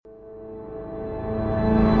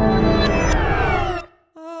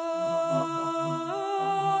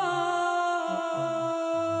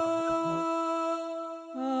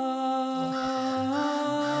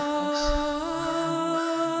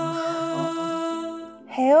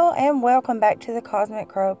Hail and welcome back to the Cosmic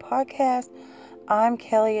Crow podcast. I'm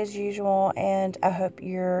Kelly as usual, and I hope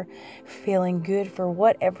you're feeling good for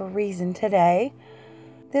whatever reason today.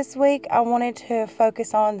 This week, I wanted to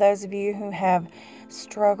focus on those of you who have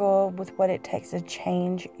struggled with what it takes to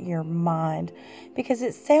change your mind, because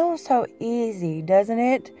it sounds so easy, doesn't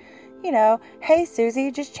it? Hey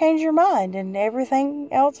Susie, just change your mind and everything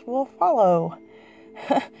else will follow.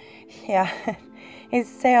 Yeah, it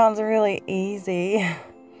sounds really easy.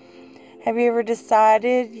 Have you ever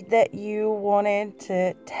decided that you wanted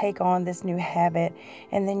to take on this new habit,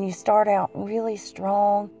 and then you start out really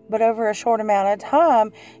strong, but over a short amount of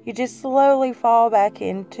time, you just slowly fall back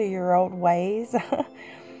into your old ways?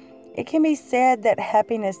 It can be said that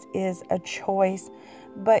happiness is a choice,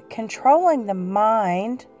 but controlling the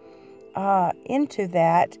mind into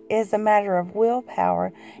that is a matter of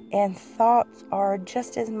willpower, and thoughts are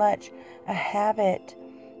just as much a habit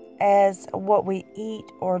as what we eat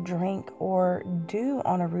or drink or do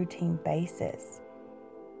on a routine basis.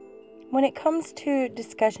 When it comes to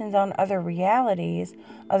discussions on other realities,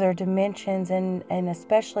 other dimensions, and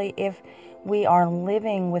especially if we are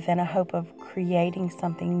living within a hope of creating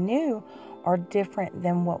something new or different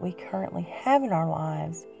than what we currently have in our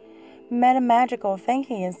lives, metamagical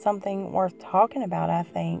thinking is something worth talking about, I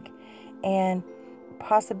think, and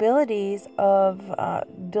possibilities of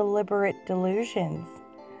deliberate delusions.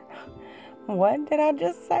 What did I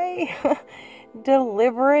just say?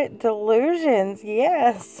 Deliberate delusions,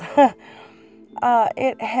 yes.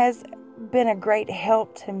 It has been a great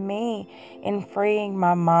help to me in freeing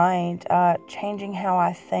my mind, changing how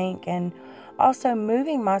I think, and also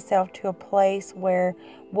moving myself to a place where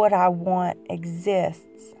what I want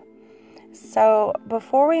exists. So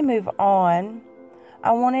before we move on,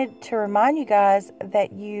 I wanted to remind you guys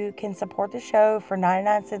that you can support the show for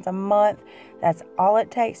 99 cents a month. That's all it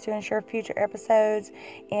takes to ensure future episodes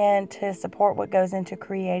and to support what goes into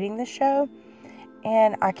creating the show.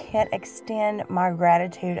 And I can't extend my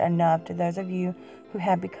gratitude enough to those of you who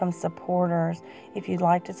have become supporters. If you'd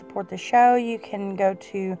like to support the show, you can go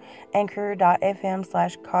to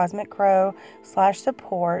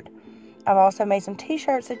anchor.fm/cosmiccrow/support. I've also made some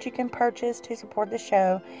t-shirts that you can purchase to support the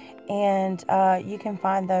show, and you can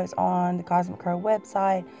find those on the Cosmic Crow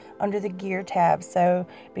website under the gear tab. So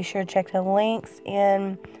be sure to check the links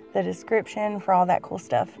in the description for all that cool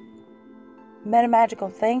stuff.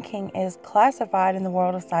 Metamagical thinking is classified in the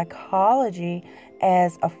world of psychology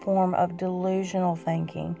as a form of delusional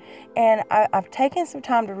thinking. And I've taken some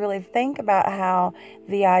time to really think about how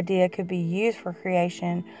the idea could be used for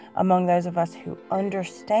creation among those of us who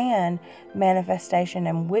understand manifestation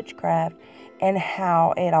and witchcraft and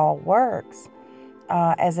how it all works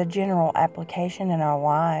as a general application in our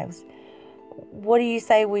lives. What do you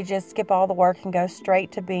say we just skip all the work and go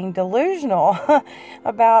straight to being delusional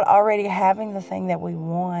about already having the thing that we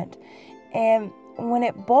want? And when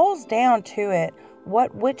it boils down to it,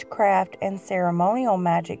 what witchcraft and ceremonial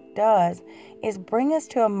magic does is bring us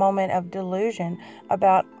to a moment of delusion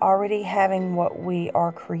about already having what we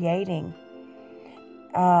are creating.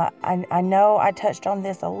 I know I touched on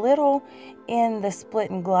this a little in the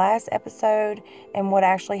split and glass episode and what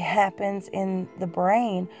actually happens in the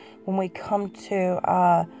brain when we come to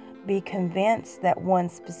be convinced that one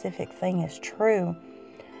specific thing is true.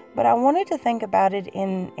 But I wanted to think about it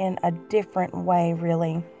in a different way,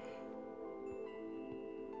 really.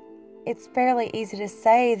 It's fairly easy to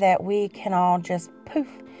say that we can all just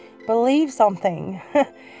believe something.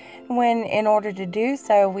 When in order to do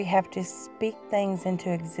so, we have to speak things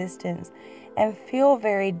into existence and feel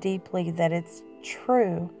very deeply that it's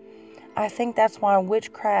true. I think that's why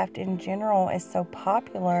witchcraft in general is so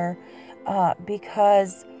popular,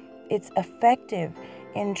 because it's effective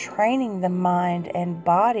in training the mind and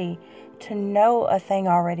body to know a thing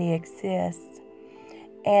already exists.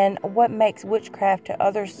 And what makes witchcraft to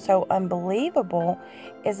others so unbelievable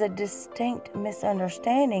is a distinct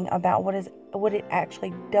misunderstanding about what it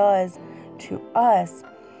actually does to us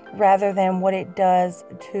rather than what it does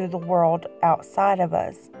to the world outside of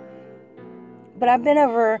us. But I've been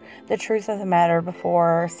over the truth of the matter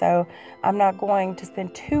before, so I'm not going to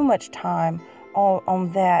spend too much time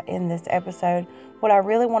on that in this episode. What I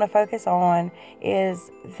really want to focus on is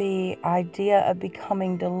the idea of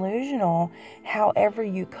becoming delusional, however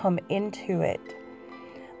you come into it.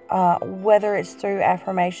 Whether it's through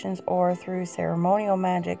affirmations or through ceremonial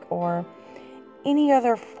magic or any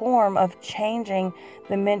other form of changing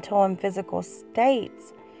the mental and physical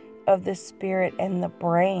states of the spirit and the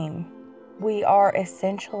brain. We are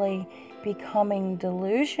essentially becoming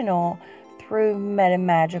delusional through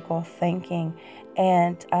metamagical thinking.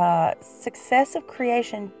 And success of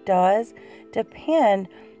creation does depend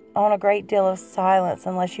on a great deal of silence,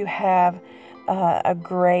 unless you have a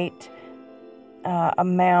great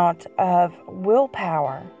amount of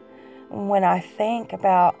willpower. When I think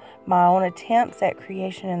about my own attempts at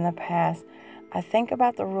creation in the past, I think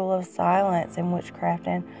about the rule of silence in witchcraft,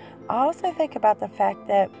 and I also think about the fact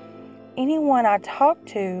that anyone I talk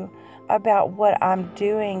to about what I'm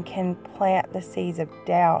doing can plant the seeds of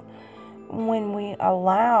doubt. When we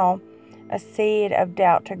allow a seed of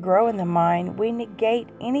doubt to grow in the mind, we negate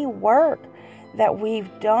any work that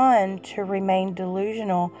we've done to remain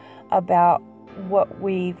delusional about what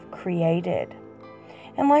we've created.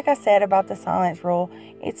 And like I said about the silence rule,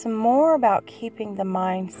 it's more about keeping the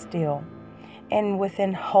mind still and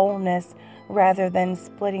within wholeness rather than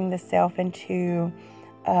splitting the self into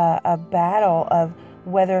a battle of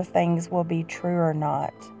whether things will be true or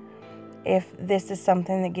not. If this is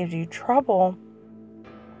something that gives you trouble,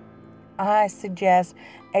 I suggest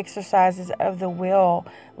exercises of the will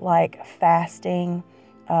like fasting,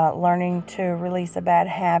 learning to release a bad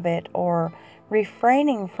habit, or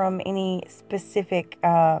refraining from any specific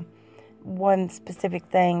one specific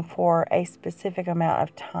thing for a specific amount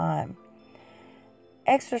of time.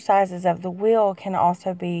 Exercises of the will can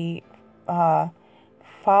also be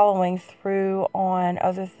following through on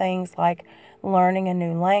other things like learning a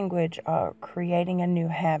new language, creating a new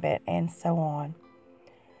habit, and so on.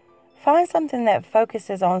 Find something that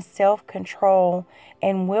focuses on self-control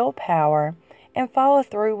and willpower and follow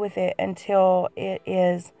through with it until it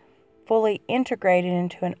is fully integrated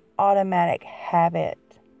into an automatic habit.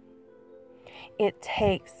 It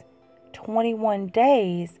takes 21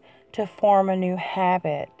 days to form a new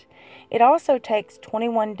habit. It also takes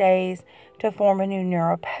 21 days to form a new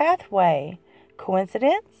neural pathway.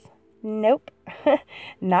 Coincidence? Nope,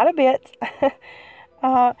 not a bit.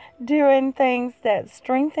 Doing things that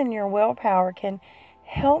strengthen your willpower can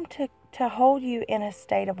help to hold you in a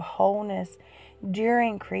state of wholeness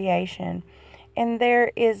during creation. And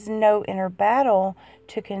there is no inner battle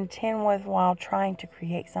to contend with while trying to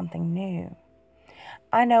create something new.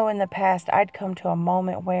 I know in the past I'd come to a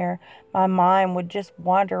moment where my mind would just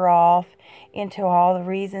wander off into all the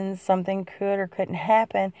reasons something could or couldn't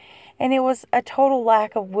happen, and it was a total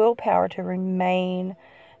lack of willpower to remain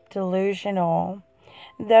delusional.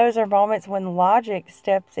 Those are moments when logic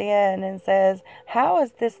steps in and says, how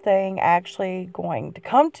is this thing actually going to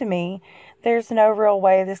come to me? There's no real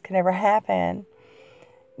way this can ever happen.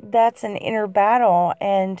 That's an inner battle,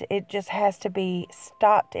 and it just has to be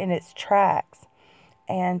stopped in its tracks.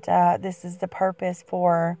 And this is the purpose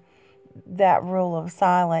for that rule of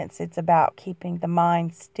silence. It's about keeping the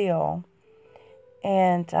mind still.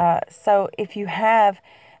 And so if you have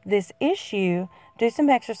this issue, do some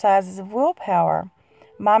exercises of willpower.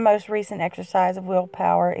 My most recent exercise of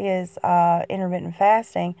willpower is intermittent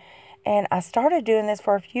fasting. And I started doing this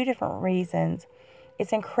for a few different reasons.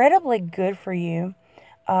 It's incredibly good for you.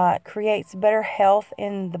 Creates better health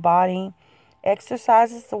in the body,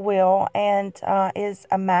 exercises the will, and is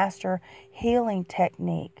a master healing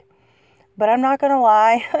technique. But I'm not going to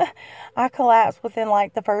lie, I collapsed within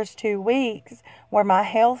like the first 2 weeks where my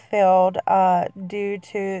health failed due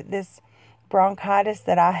to this bronchitis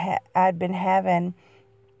that I'd been having.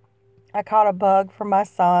 I caught a bug from my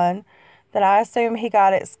son that I assume he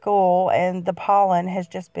got at school, and the pollen has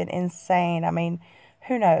just been insane. I mean,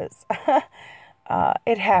 who knows?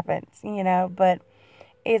 It happens, but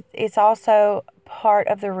it's also part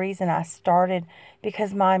of the reason I started,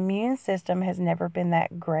 because my immune system has never been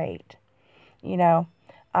that great.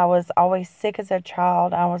 I was always sick as a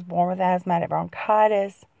child. I was born with asthmatic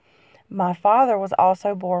bronchitis. My father was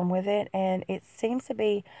also born with it, and it seems to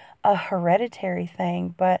be a hereditary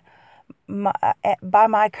thing, but by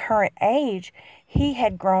my current age, he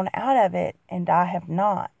had grown out of it, and I have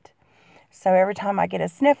not. So every time I get a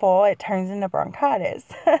sniffle, it turns into bronchitis.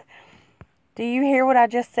 Do you hear what I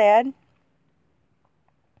just said?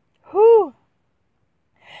 Whew.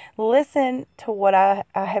 Listen to what I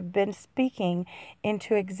have been speaking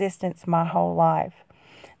into existence my whole life.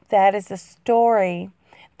 That is a story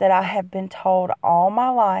that I have been told all my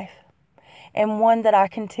life, and one that I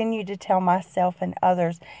continue to tell myself and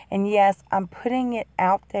others. And yes, I'm putting it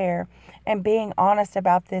out there and being honest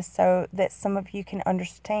about this so that some of you can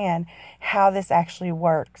understand how this actually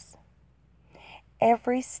works.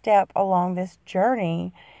 Every step along this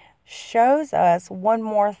journey shows us one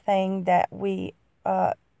more thing that we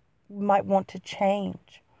might want to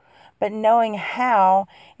change. But knowing how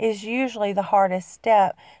is usually the hardest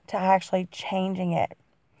step to actually changing it.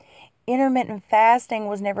 intermittent fasting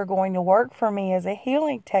was never going to work for me as a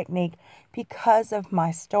healing technique because of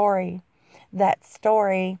my story. That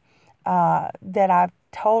story that I've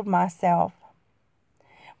told myself.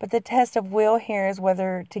 But the test of will here is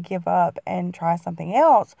whether to give up and try something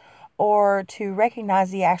else, or to recognize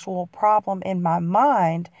the actual problem in my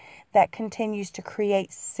mind that continues to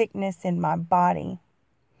create sickness in my body,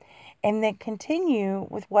 and then continue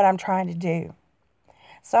with what I'm trying to do.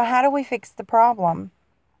 So how do we fix the problem?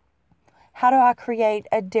 How do I create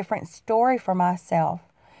a different story for myself?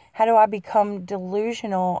 How do I become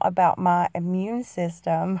delusional about my immune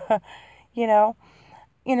system? You know,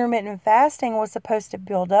 intermittent fasting was supposed to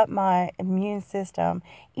build up my immune system.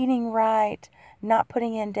 Eating right, not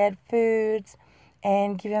putting in dead foods,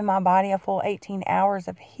 and giving my body a full 18 hours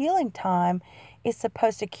of healing time is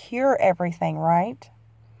supposed to cure everything, right?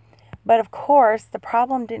 But of course, the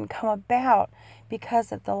problem didn't come about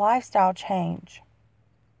because of the lifestyle change.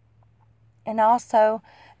 And also,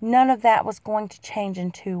 none of that was going to change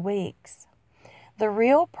in 2 weeks. The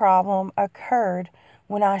real problem occurred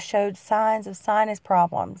when I showed signs of sinus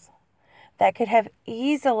problems that could have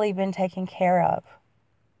easily been taken care of.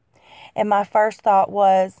 And my first thought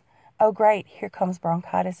was, oh great, here comes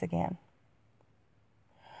bronchitis again.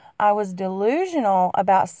 I was delusional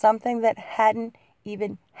about something that hadn't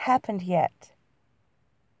even happened yet.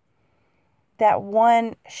 That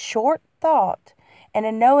one short thought and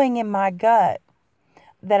a knowing in my gut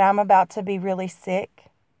that I'm about to be really sick,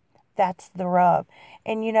 that's the rub.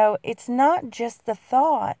 And it's not just the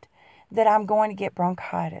thought that I'm going to get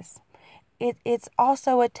bronchitis. It's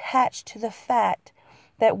also attached to the fact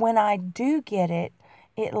that when I do get it,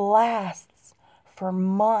 it lasts for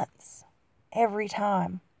months every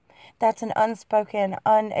time. That's an unspoken,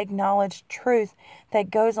 unacknowledged truth that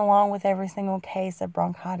goes along with every single case of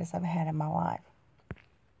bronchitis I've had in my life.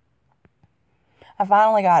 I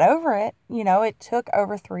finally got over it. It took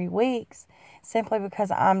over 3 weeks simply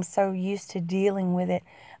because I'm so used to dealing with it.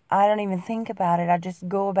 I don't even think about it. I just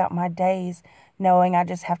go about my days knowing I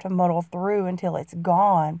just have to muddle through until it's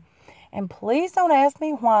gone. And please don't ask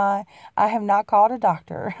me why I have not called a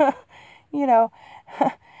doctor.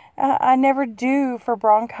 I never do for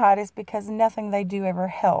bronchitis because nothing they do ever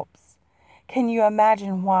helps. Can you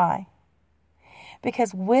imagine why?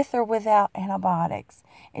 Because with or without antibiotics,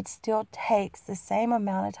 it still takes the same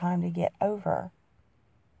amount of time to get over.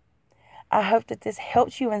 I hope that this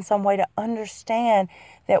helps you in some way to understand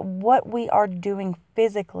that what we are doing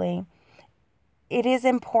physically, it is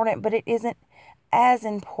important, but it isn't as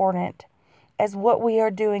important as what we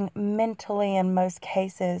are doing mentally in most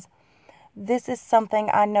cases. This is something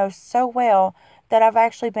I know so well that I've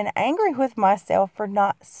actually been angry with myself for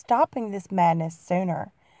not stopping this madness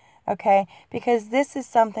sooner. Okay? Because this is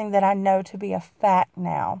something that I know to be a fact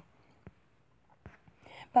now.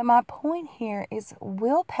 But my point here is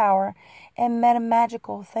willpower and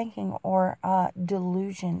metamagickal thinking, or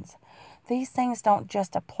delusions. These things don't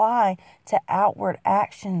just apply to outward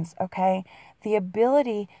actions, okay? The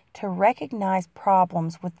ability to recognize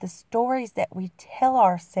problems with the stories that we tell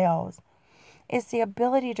ourselves is the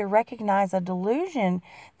ability to recognize a delusion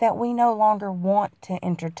that we no longer want to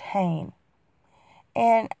entertain.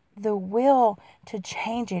 And the will to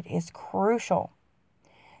change it is crucial.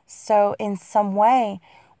 So in some way,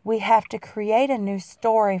 we have to create a new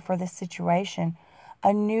story for the situation,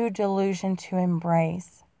 a new delusion to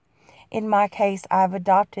embrace. In my case, I've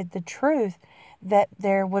adopted the truth that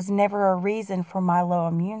there was never a reason for my low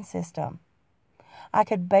immune system. I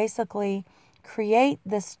could basically create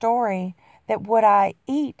the story that what I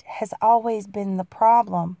eat has always been the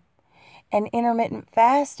problem. And intermittent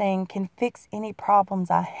fasting can fix any problems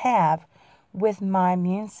I have with my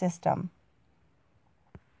immune system.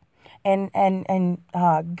 And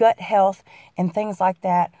gut health and things like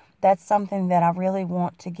that, that's something that I really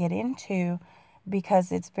want to get into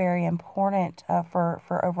because it's very important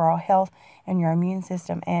for overall health and your immune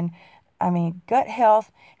system. And gut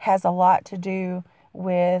health has a lot to do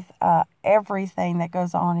with everything that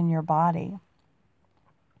goes on in your body.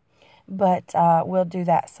 But we'll do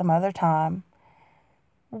that some other time.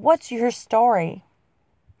 What's your story?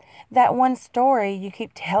 That one story you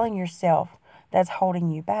keep telling yourself that's holding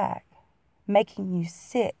you back, making you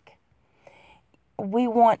sick. We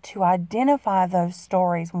want to identify those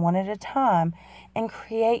stories one at a time and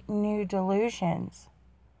create new delusions.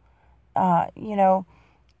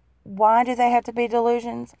 Why do they have to be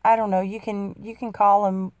delusions? I don't know. You can call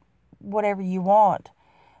them whatever you want.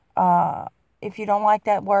 If you don't like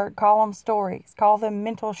that word, call them stories. Call them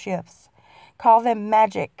mental shifts. Call them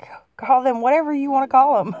magic. Call them whatever you want to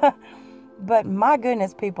call them. But my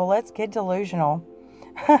goodness, people, let's get delusional.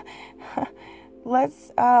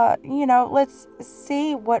 Let's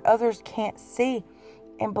see what others can't see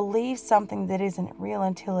and believe something that isn't real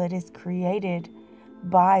until it is created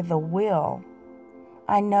by the will.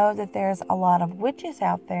 I know that there's a lot of witches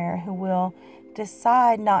out there who will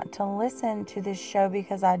decide not to listen to this show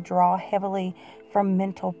because I draw heavily from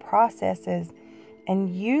mental processes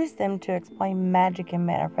and use them to explain magic and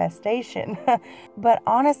manifestation. But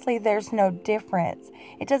honestly, there's no difference.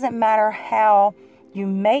 It doesn't matter how you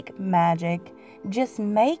make magic, just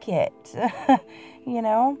make it. you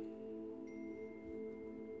know?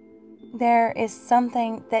 There is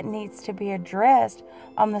something that needs to be addressed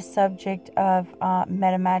on the subject of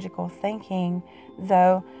metamagical thinking,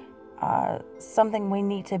 though something we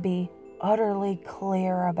need to be utterly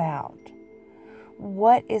clear about.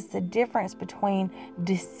 What is the difference between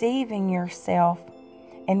deceiving yourself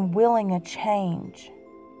and willing a change?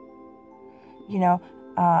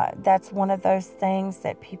 That's one of those things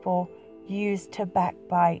that people use to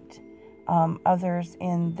backbite others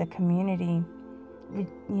in the community.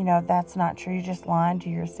 That's not true. You're just lying to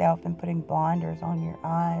yourself and putting blinders on your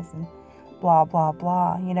eyes and blah, blah,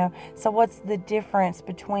 blah, So what's the difference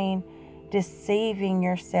between deceiving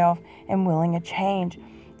yourself and willing a change?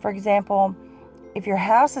 For example, if your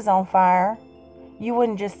house is on fire, you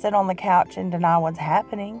wouldn't just sit on the couch and deny what's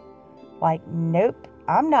happening. Like, nope,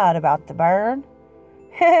 I'm not about to burn.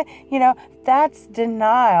 That's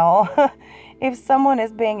denial. If someone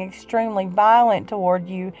is being extremely violent toward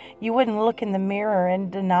you, you wouldn't look in the mirror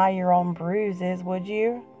and deny your own bruises, would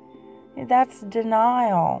you? That's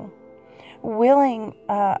denial. Willing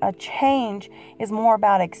a change is more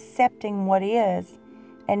about accepting what is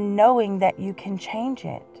and knowing that you can change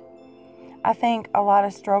it. I think a lot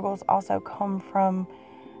of struggles also come from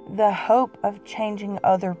the hope of changing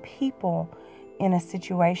other people in a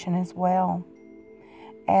situation as well.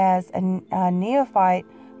 As a neophyte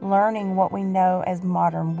learning what we know as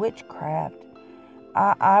modern witchcraft,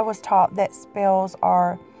 I was taught that spells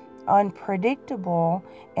are unpredictable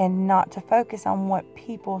and not to focus on what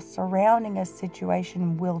people surrounding a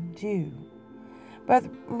situation will do, but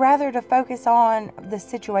rather to focus on the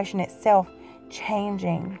situation itself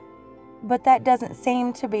changing. But that doesn't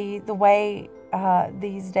seem to be the way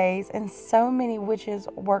these days, and so many witches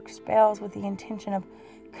work spells with the intention of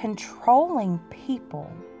controlling people.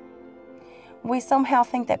 We somehow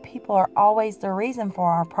think that people are always the reason for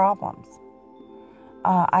our problems.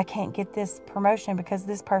 I can't get this promotion because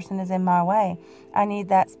this person is in my way. I need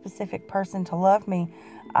that specific person to love me.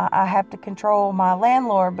 I have to control my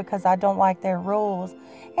landlord because I don't like their rules,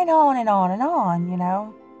 and on and on and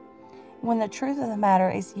on, When the truth of the matter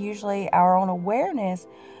is usually our own awareness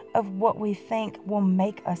of what we think will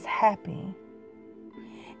make us happy.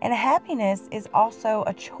 And happiness is also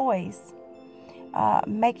a choice,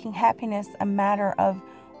 making happiness a matter of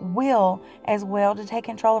will as well, to take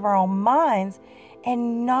control of our own minds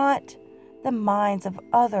and not the minds of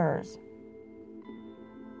others.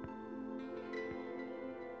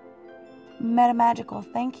 Metamagical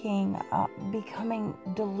thinking, becoming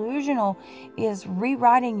delusional, is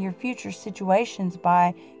rewriting your future situations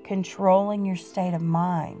by controlling your state of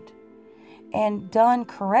mind. And done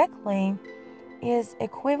correctly is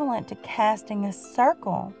equivalent to casting a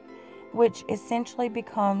circle, which essentially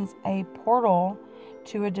becomes a portal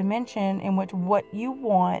to a dimension in which what you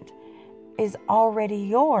want is already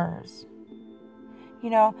yours.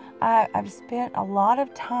 I've spent a lot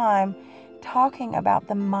of time talking about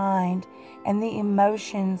the mind and the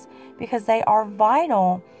emotions because they are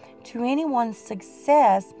vital to anyone's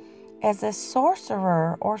success as a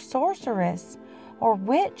sorcerer or sorceress or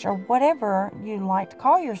witch or whatever you like to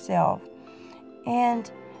call yourself. And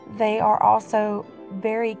they are also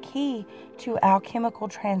very key to alchemical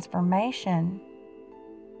transformation.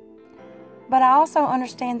 But I also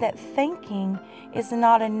understand that thinking is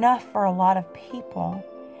not enough for a lot of people.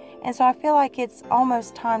 And so I feel like it's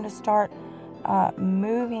almost time to start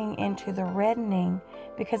moving into the reddening,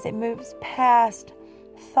 because it moves past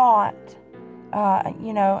thought,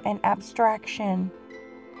 and abstraction.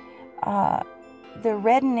 The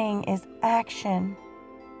reddening is action,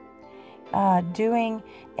 doing,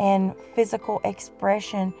 and physical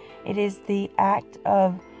expression. It is the act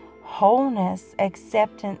of wholeness,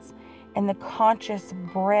 acceptance, and the conscious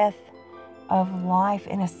breath of life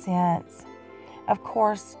in a sense. Of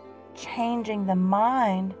course, changing the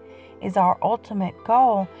mind is our ultimate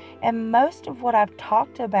goal, and most of what I've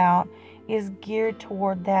talked about is geared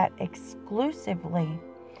toward that exclusively.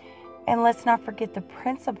 And let's not forget the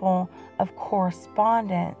principle of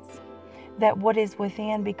correspondence, that what is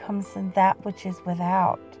within becomes that which is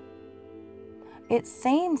without. It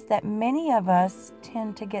seems that many of us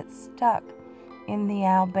tend to get stuck in the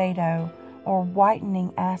albedo, or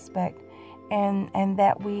whitening aspect, and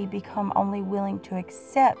that we become only willing to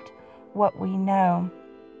accept what we know.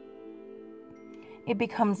 It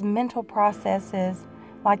becomes mental processes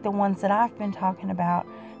like the ones that I've been talking about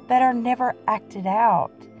that are never acted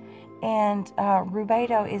out. And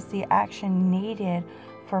Rubedo is the action needed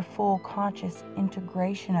for full conscious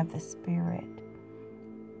integration of the spirit.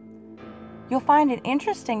 You'll find it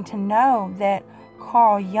interesting to know that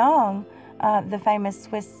Carl Jung, the famous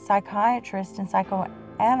Swiss psychiatrist and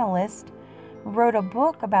psychoanalyst, wrote a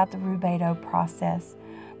book about the Rubedo process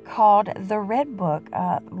called The Red Book,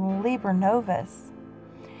 Liber Novus.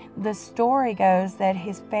 The story goes that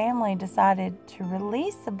his family decided to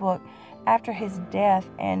release the book after his death,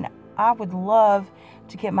 and I would love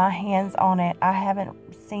to get my hands on it. I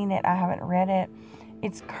haven't seen it. I haven't read it.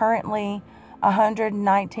 It's currently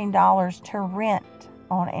 $119 to rent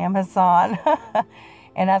on Amazon.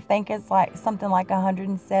 And I think it's like something like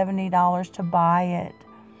 $170 to buy it.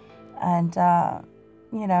 And,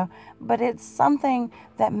 but it's something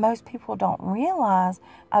that most people don't realize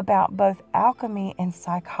about both alchemy and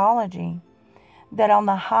psychology, that on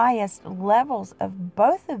the highest levels of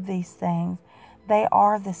both of these things, they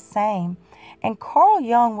are the same. And Carl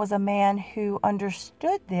Jung was a man who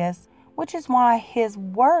understood this, which is why his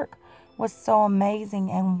work was so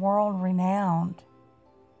amazing and world-renowned.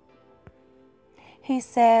 He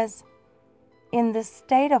says, in the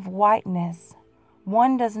state of whiteness,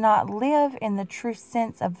 one does not live in the true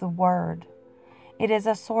sense of the word. It is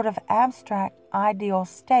a sort of abstract, ideal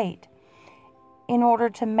state. In order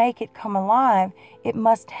to make it come alive, it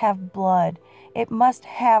must have blood. It must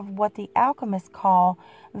have what the alchemists call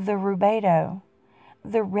the rubedo,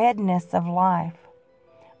 the redness of life.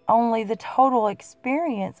 Only the total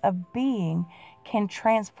experience of being can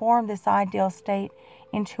transform this ideal state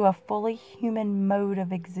into a fully human mode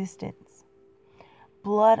of existence.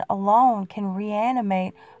 Blood alone can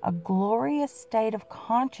reanimate a glorious state of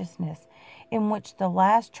consciousness in which the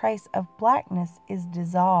last trace of blackness is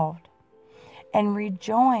dissolved and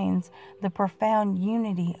rejoins the profound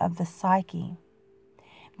unity of the psyche.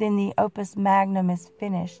 Then the opus magnum is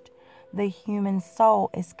finished. The human soul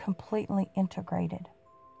is completely integrated.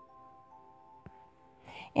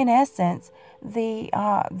 In essence, the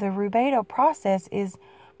Rubedo process is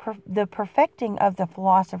the perfecting of the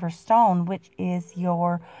philosopher's stone, which is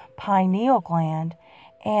your pineal gland,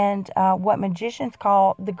 and what magicians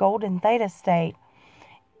call the golden theta state.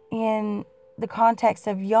 In the context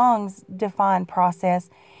of Jung's defined process,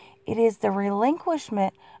 it is the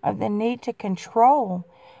relinquishment of the need to control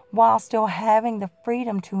while still having the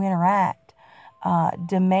freedom to interact,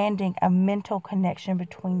 demanding a mental connection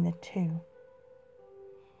between the two.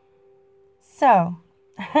 So,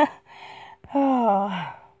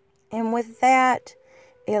 and with that,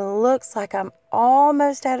 it looks like I'm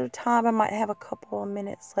almost out of time. I might have a couple of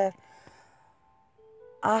minutes left.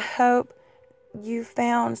 I hope you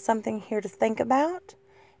found something here to think about,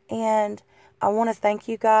 and I want to thank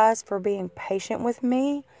you guys for being patient with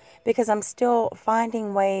me, because I'm still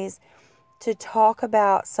finding ways to talk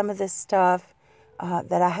about some of this stuff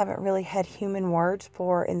that I haven't really had human words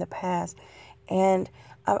for in the past. And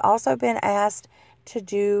I've also been asked to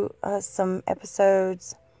do some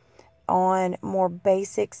episodes on more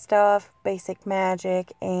basic stuff, basic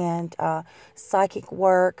magic and psychic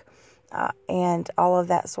work and all of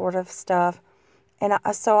that sort of stuff. And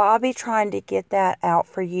so I'll be trying to get that out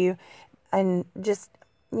for you. And just,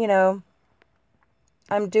 I'm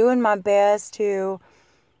doing my best to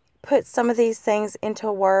put some of these things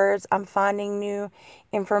into words. I'm finding new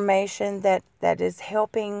information that is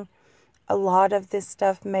helping a lot of this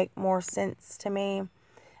stuff make more sense to me.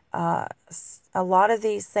 A lot of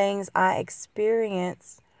these things I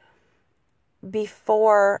experience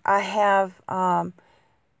before I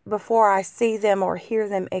see them or hear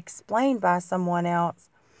them explained by someone else.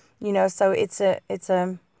 So it's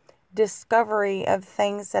a discovery of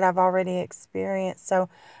things that I've already experienced. So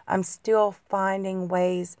I'm still finding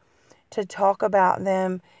ways to talk about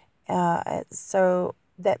them so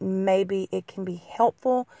that maybe it can be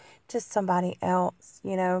helpful to somebody else.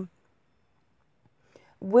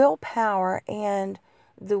 Willpower and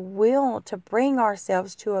the will to bring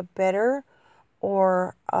ourselves to a better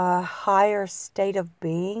or a higher state of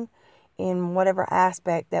being in whatever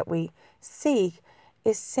aspect that we seek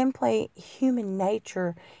is simply human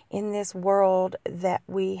nature in this world that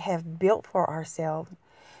we have built for ourselves.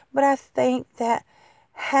 But I think that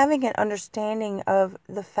having an understanding of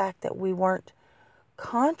the fact that we weren't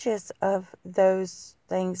conscious of those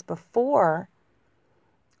things before,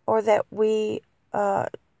 or that we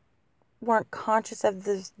weren't conscious of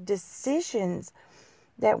the decisions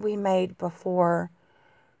that we made before,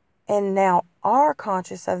 and now are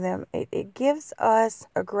conscious of them, it gives us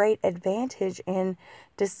a great advantage in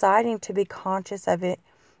deciding to be conscious of it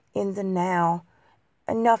in the now,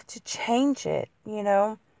 enough to change it,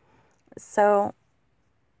 So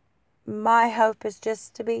my hope is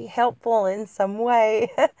just to be helpful in some way.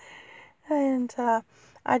 And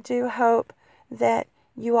I do hope that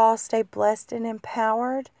you all stay blessed and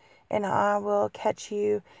empowered. And I will catch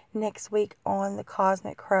you next week on the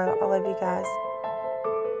Cosmic Crow. I love you guys.